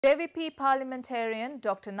JVP parliamentarian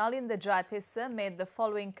Dr. Nalinda Jayatissa made the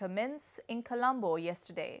following comments in Colombo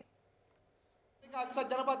yesterday.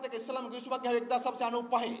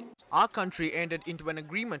 Our country entered into an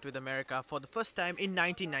agreement with America for the first time in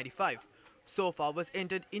 1995. So far was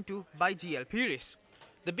entered into by GL Pires.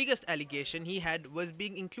 The biggest allegation he had was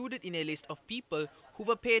being included in a list of people who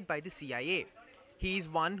were paid by the CIA. He is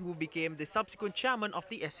one who became the subsequent chairman of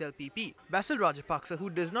the SLPP. Basil Rajapaksa,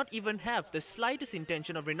 who does not even have the slightest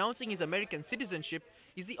intention of renouncing his American citizenship,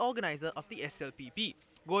 is the organizer of the SLPP.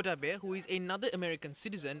 Gotabaya, who is another American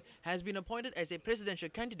citizen, has been appointed as a presidential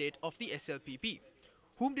candidate of the SLPP.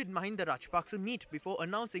 Whom did Mahinda Rajapaksa meet before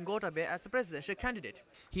announcing Gotabaya as the presidential candidate?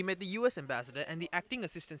 He met the US ambassador and the acting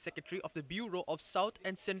assistant secretary of the Bureau of South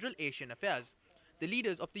and Central Asian Affairs. The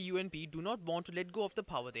leaders of the UNP do not want to let go of the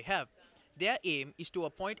power they have. Their aim is to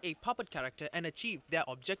appoint a puppet character and achieve their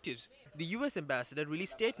objectives. The US ambassador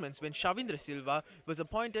released statements when Shavindra Silva was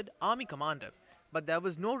appointed army commander. But there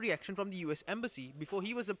was no reaction from the US embassy before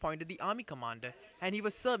he was appointed the army commander and he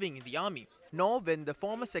was serving in the army, nor when the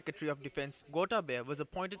former Secretary of Defense Gotabaya was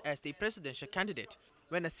appointed as the presidential candidate.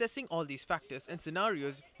 When assessing all these factors and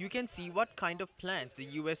scenarios, you can see what kind of plans the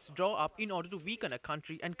US draw up in order to weaken a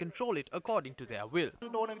country and control it according to their will.